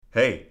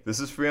Hey, this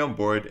is Free on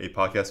Board, a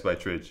podcast by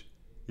Tridge.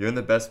 You're in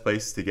the best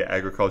place to get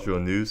agricultural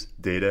news,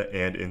 data,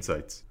 and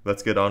insights.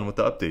 Let's get on with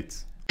the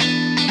updates.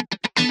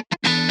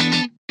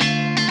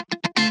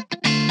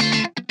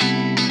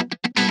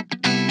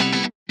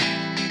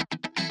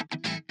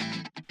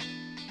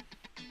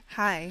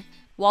 Hi,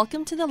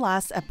 welcome to the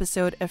last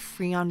episode of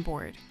Free on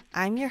Board.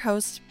 I'm your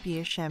host,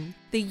 Bia Shim.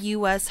 The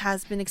U.S.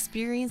 has been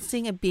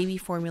experiencing a baby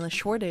formula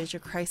shortage, a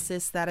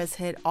crisis that has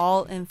hit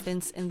all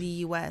infants in the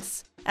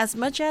U.S. As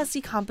much as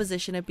the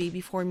composition of baby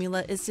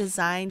formula is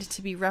designed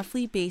to be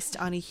roughly based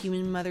on a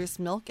human mother's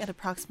milk at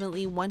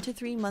approximately 1 to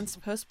 3 months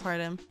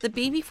postpartum, the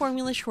baby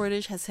formula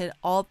shortage has hit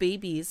all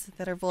babies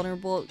that are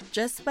vulnerable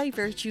just by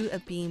virtue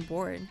of being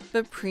born,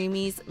 but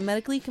preemies,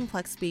 medically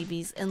complex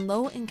babies, and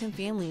low-income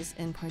families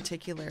in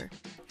particular.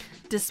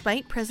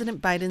 Despite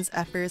President Biden's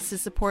efforts to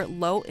support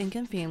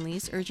low-income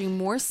families, urging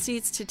more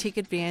states to take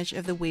advantage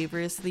of the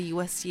waivers the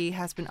USDA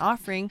has been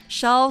offering,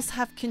 shelves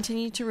have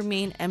continued to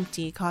remain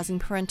empty, causing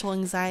parental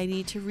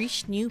anxiety to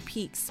reach new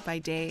peaks by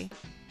day.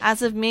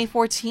 As of May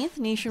 14th,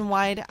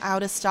 nationwide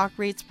out-of-stock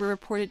rates were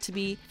reported to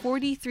be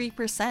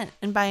 43%,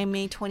 and by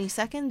May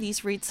 22nd,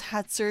 these rates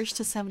had surged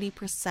to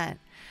 70%.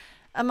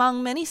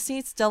 Among many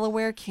states,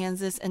 Delaware,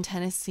 Kansas, and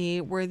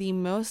Tennessee were the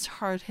most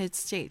hard-hit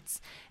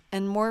states.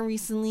 And more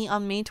recently,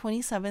 on May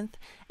 27th,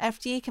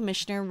 FDA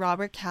Commissioner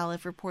Robert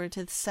Califf reported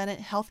to the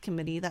Senate Health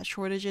Committee that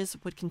shortages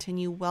would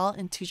continue well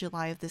into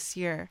July of this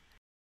year.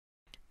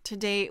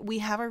 Today, we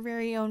have our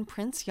very own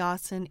Prince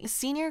Yasin, a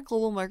senior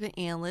global market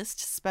analyst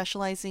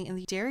specializing in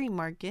the dairy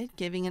market,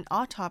 giving an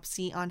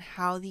autopsy on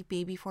how the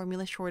baby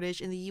formula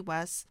shortage in the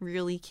U.S.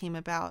 really came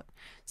about.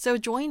 So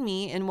join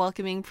me in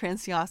welcoming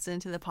Prince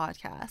Yasin to the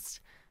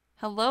podcast.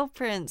 Hello,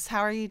 Prince. How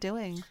are you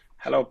doing?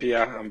 Hello,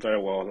 Pia. I'm very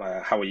well.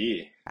 How are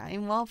you?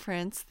 I'm well,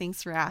 Prince.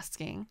 Thanks for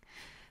asking.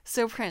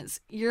 So,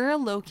 Prince, you're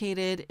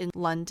located in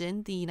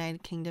London, the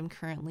United Kingdom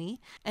currently.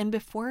 And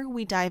before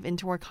we dive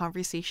into our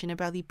conversation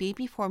about the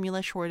baby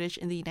formula shortage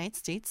in the United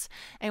States,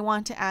 I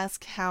want to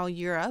ask how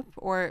Europe,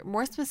 or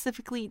more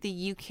specifically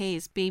the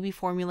UK's baby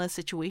formula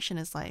situation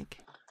is like.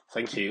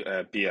 Thank you,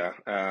 Pia.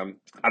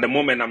 At the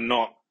moment, I'm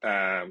not.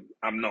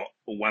 I'm not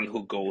one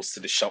who goes to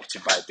the shop to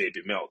buy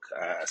baby milk.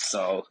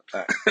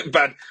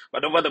 But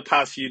over the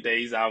past few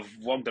days, I've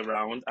walked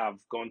around. I've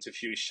gone to a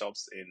few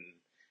shops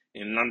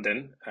in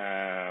London.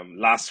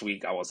 Last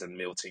week, I was in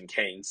Milton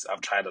Keynes. I've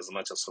tried as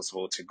much as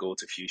possible to go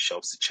to a few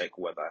shops to check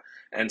weather.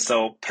 And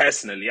so,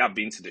 personally, I've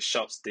been to the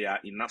shops. There are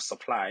enough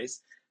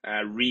supplies.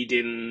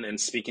 Reading and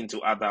speaking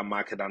to other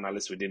market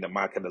analysts within the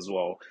market as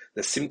well,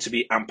 there seem to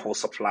be ample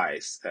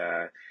supplies.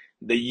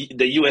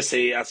 The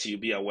USA, as you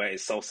be aware,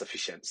 is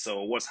self-sufficient.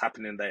 So what's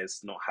happening there is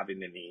not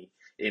having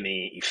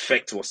any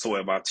effect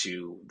whatsoever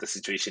to the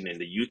situation in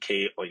the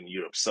UK or in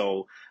Europe.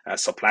 So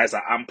supplies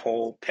are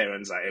ample.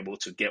 Parents are able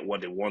to get what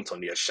they want on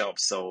their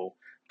shelves. So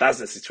that's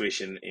the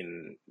situation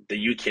in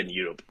the UK and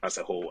Europe as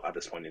a whole at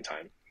this point in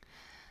time.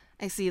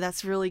 I see.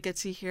 That's really good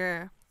to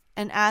hear.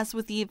 And as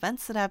with the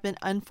events that have been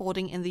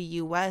unfolding in the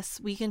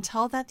US, we can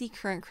tell that the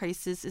current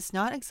crisis is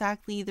not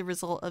exactly the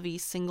result of a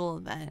single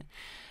event.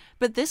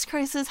 But this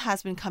crisis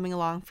has been coming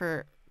along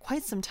for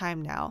quite some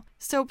time now.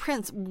 So,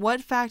 Prince, what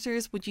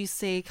factors would you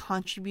say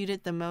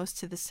contributed the most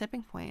to this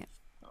tipping point?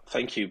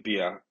 Thank you,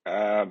 Bia.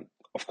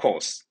 Of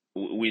course,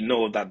 we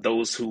know that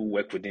those who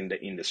work within the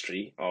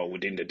industry or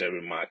within the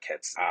dairy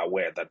markets are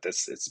aware that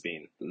this has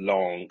been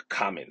long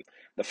coming.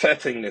 The first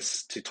thing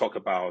is to talk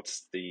about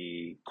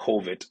the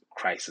COVID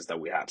crisis that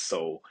we had.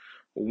 So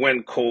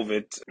when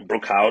COVID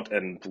broke out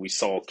and we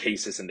saw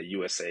cases in the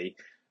USA,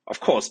 of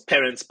course,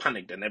 parents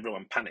panicked and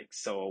everyone panicked.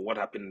 So what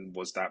happened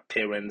was that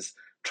parents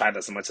tried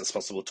as much as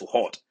possible to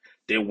hoard.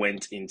 They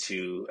went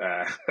into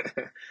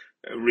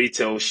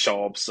retail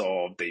shops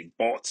or they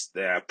bought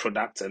their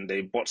product and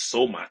they bought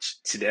so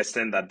much to the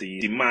extent that the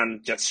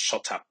demand just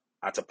shot up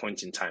at a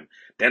point in time.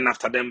 Then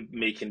after them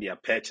making their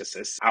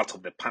purchases out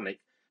of the panic,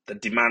 the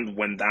demand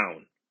went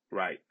down.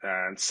 Right.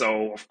 And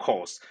so, of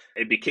course,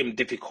 it became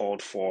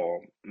difficult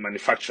for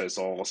manufacturers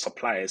or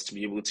suppliers to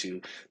be able to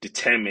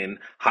determine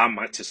how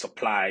much to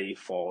supply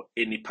for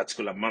any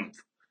particular month.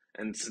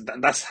 And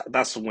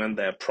that's when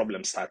the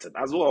problem started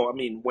as well. I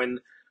mean, when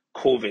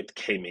COVID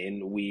came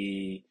in,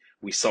 we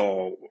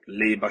saw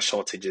labor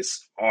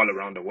shortages all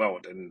around the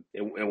world, and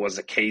it was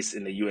a case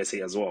in the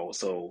USA as well.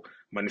 So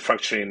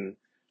manufacturing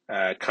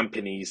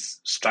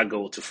companies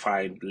struggled to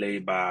find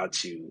labor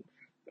to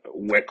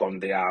work on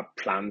their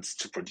plants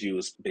to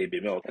produce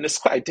baby milk. And it's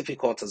quite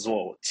difficult as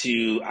well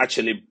to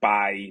actually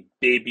buy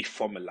baby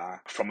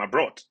formula from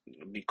abroad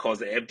because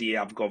the FDA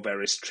have got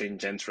very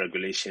stringent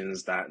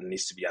regulations that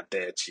needs to be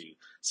adhered to.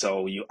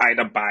 So you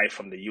either buy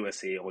from the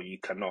USA or you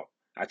cannot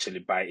actually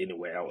buy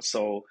anywhere else.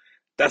 So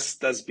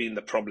that's been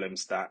the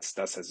problems that's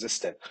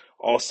existed.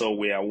 Also,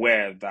 we are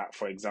aware that,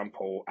 for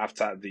example,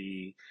 after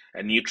the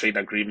new trade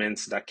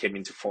agreements that came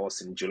into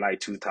force in July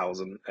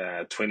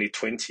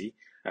 2020,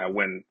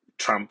 when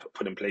Trump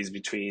put in place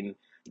between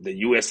the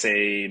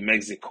USA,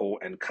 Mexico,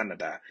 and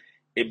Canada,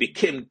 it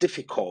became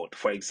difficult,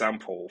 for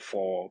example,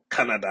 for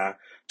Canada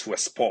to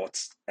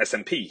export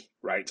SMP,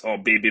 right, or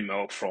baby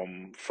milk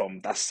from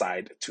that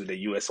side to the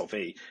US of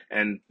A.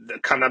 And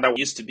Canada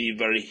used to be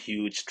very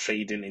huge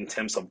trading in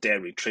terms of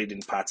dairy,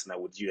 trading partner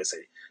with USA.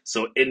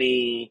 So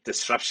any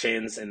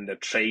disruptions in the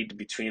trade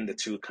between the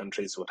two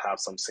countries would have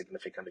some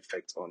significant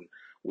effect on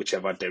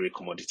whichever dairy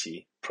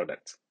commodity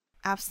product.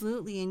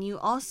 Absolutely. And you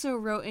also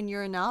wrote in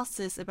your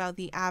analysis about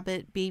the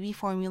Abbott baby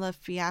formula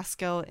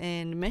fiasco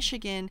in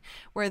Michigan,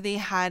 where they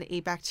had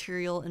a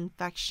bacterial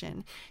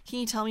infection. Can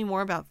you tell me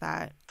more about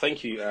that?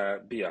 Thank you,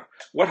 Bia.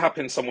 What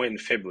happened somewhere in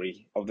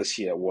February of this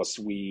year was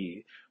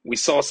we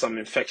saw some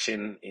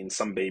infection in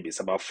some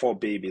babies, about 4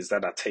 babies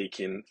that are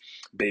taking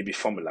baby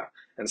formula,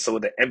 and so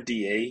the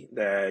FDA,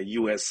 the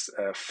U.S.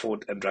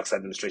 Food and Drugs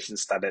Administration,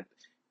 started,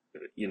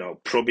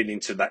 probing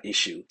into that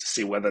issue to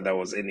see whether there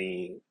was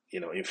any,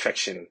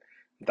 infection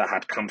that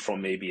had come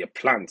from maybe a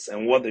plant.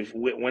 And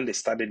when they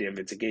started the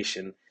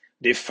investigation,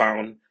 they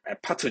found a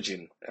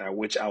pathogen,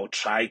 which I'll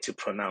try to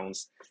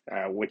pronounce,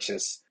 which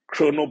is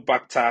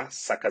Chronobacter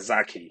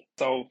sakazaki.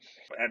 So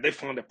they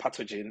found a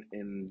pathogen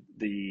in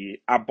the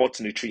Abbott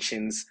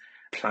Nutrition's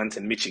plant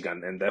in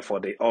Michigan, and therefore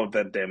they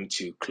ordered them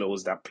to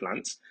close that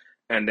plant.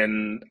 And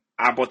then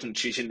Abbott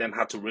Nutrition then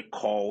had to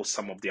recall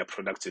some of their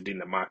products within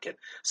the market.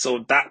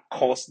 So that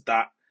caused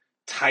that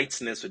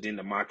tightness within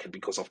the market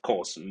because, of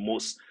course,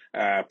 most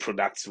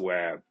products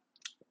were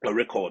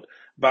recalled.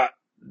 But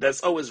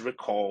there's always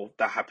recall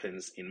that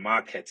happens in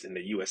markets in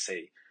the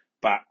USA.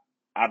 But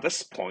at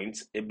this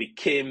point, it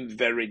became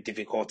very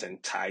difficult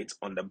and tight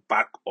on the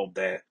back of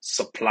the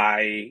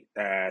supply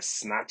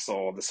snacks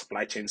or the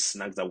supply chain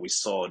snacks that we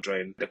saw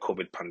during the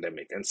COVID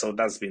pandemic. And so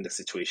that's been the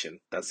situation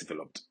that's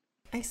developed.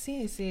 I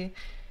see, I see.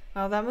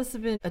 Wow, that must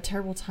have been a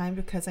terrible time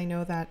because I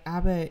know that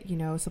Abbott,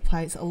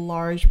 supplies a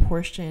large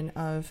portion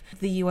of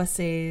the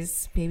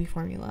USA's baby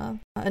formula.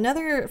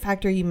 Another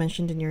factor you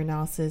mentioned in your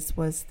analysis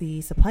was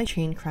the supply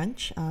chain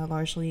crunch,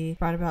 largely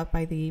brought about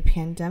by the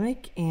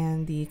pandemic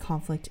and the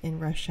conflict in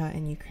Russia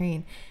and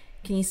Ukraine.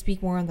 Can you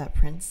speak more on that,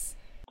 Prince?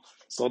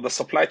 So the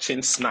supply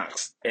chain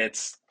snacks,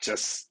 it's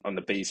just on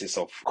the basis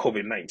of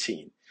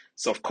COVID-19.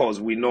 So of course,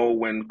 we know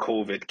when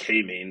COVID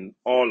came in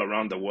all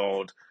around the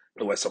world,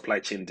 there were supply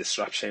chain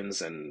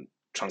disruptions and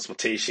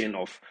transportation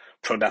of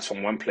products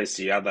from one place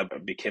to the other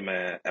became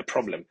a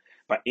problem.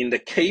 But in the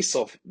case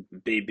of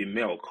baby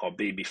milk or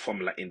baby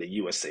formula in the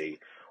USA,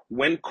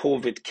 when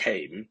COVID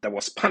came, there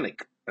was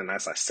panic. And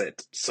as I said,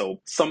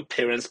 so some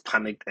parents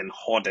panicked and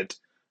hoarded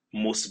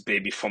most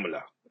baby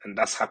formula. And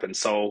that's happened.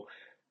 So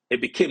it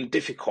became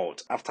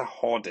difficult after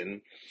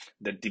hoarding.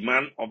 The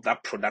demand of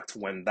that product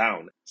went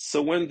down.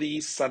 So when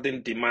these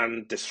sudden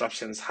demand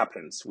disruptions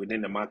happens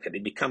within the market,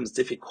 it becomes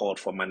difficult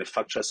for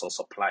manufacturers or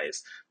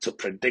suppliers to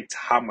predict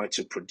how much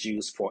to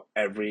produce for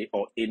every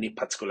or any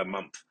particular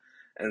month.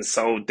 And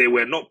so they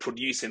were not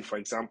producing, for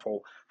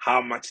example,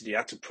 how much they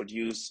had to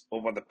produce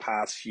over the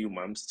past few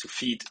months to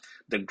feed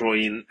the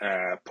growing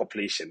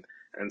population.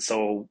 And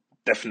so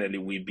definitely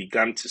we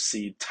began to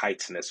see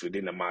tightness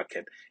within the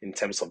market in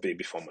terms of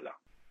baby formula.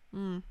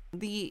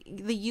 The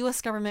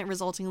U.S. government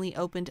resultingly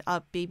opened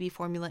up baby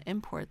formula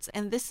imports,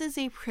 and this is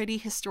a pretty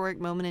historic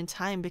moment in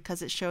time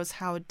because it shows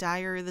how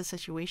dire the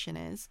situation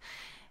is.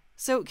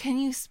 So can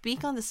you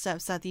speak on the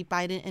steps that the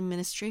Biden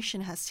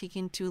administration has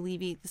taken to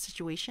alleviate the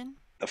situation?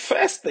 The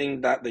first thing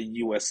that the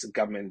U.S.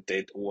 government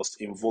did was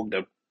to invoke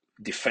the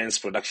Defense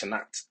Production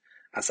Act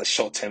as a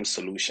short-term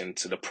solution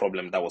to the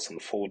problem that was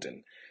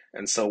unfolding.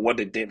 And so what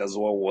they did as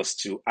well was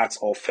to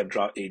ask all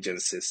federal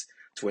agencies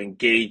to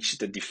engage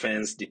the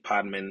Defense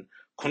Department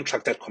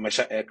contracted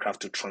commercial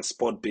aircraft to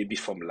transport baby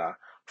formula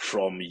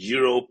from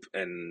Europe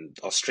and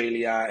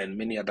Australia and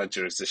many other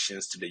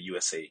jurisdictions to the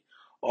USA.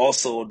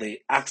 Also,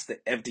 they asked the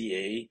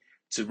FDA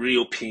to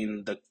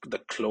reopen the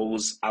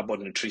closed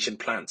Abbott Nutrition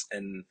plants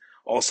and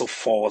also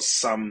force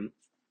some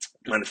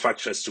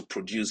manufacturers to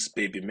produce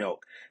baby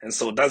milk. And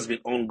so that's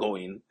been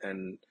ongoing.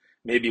 And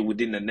maybe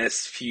within the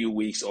next few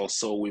weeks or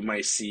so, we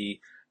might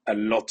see a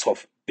lot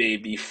of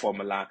baby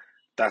formula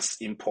that's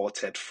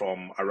imported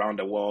from around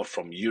the world,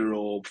 from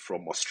Europe,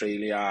 from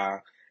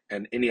Australia,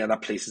 and any other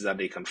places that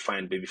they can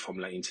find baby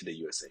formula into the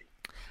USA.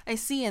 I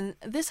see, and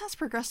this has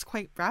progressed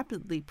quite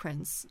rapidly,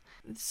 Prince.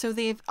 So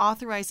they've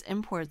authorized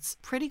imports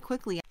pretty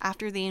quickly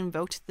after they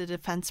invoked the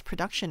Defense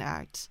Production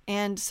Act.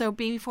 And so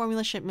baby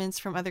formula shipments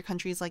from other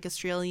countries like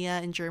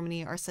Australia and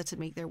Germany are set to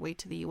make their way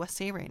to the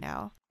USA right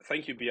now.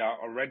 Thank you, Bia.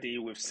 Already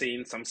we've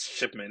seen some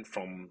shipment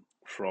from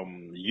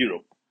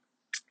Europe.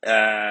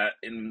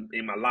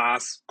 In my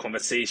last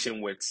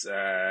conversation with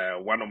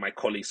one of my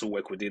colleagues who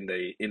work within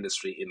the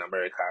industry in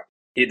America,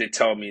 he did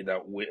tell me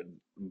that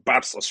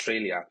Babs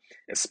Australia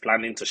is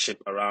planning to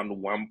ship around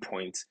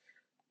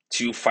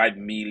 1.25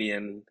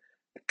 million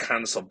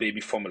cans of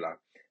baby formula.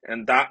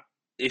 And that,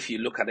 if you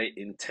look at it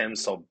in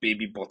terms of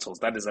baby bottles,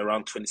 that is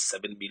around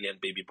 27 million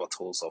baby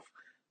bottles of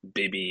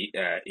baby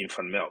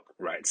infant milk,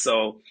 right?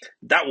 So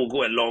that will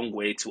go a long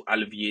way to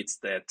alleviate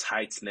the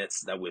tightness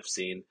that we've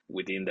seen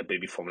within the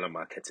baby formula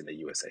market in the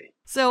USA.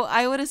 So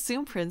I would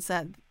assume, Prince,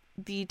 that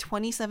the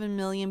 27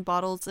 million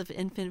bottles of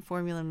infant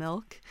formula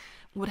milk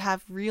would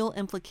have real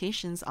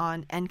implications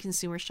on end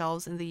consumer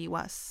shelves in the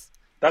US.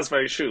 That's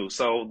very true.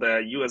 So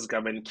the US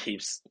government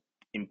keeps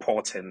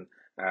importing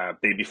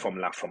baby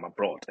formula from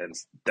abroad, and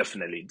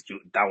definitely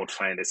that would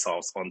find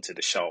itself onto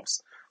the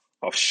shelves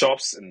of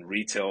shops and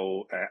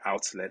retail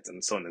outlets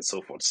and so on and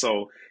so forth.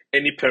 So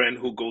any parent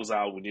who goes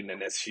out within the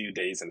next few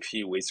days and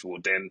few weeks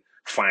will then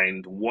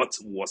find what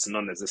was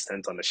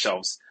non-existent on the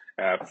shelves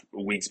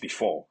weeks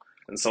before.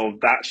 And so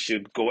that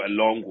should go a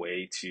long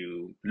way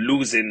to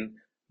losing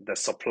the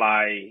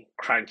supply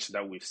crunch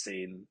that we've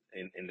seen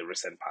in the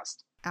recent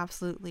past.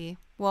 Absolutely.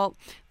 Well,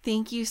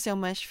 thank you so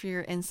much for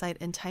your insight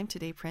and time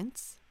today,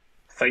 Prince.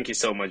 Thank you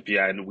so much,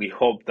 Bia, and we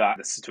hope that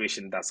the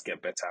situation does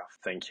get better.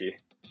 Thank you.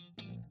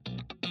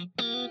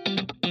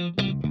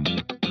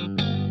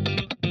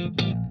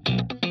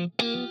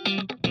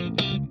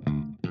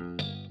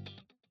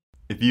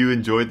 If you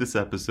enjoyed this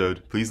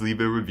episode, please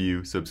leave a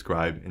review,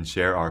 subscribe, and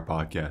share our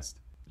podcast.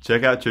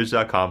 Check out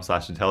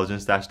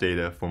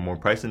church.com/intelligence-data for more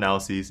price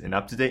analyses and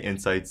up-to-date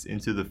insights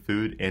into the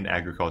food and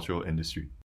agricultural industry.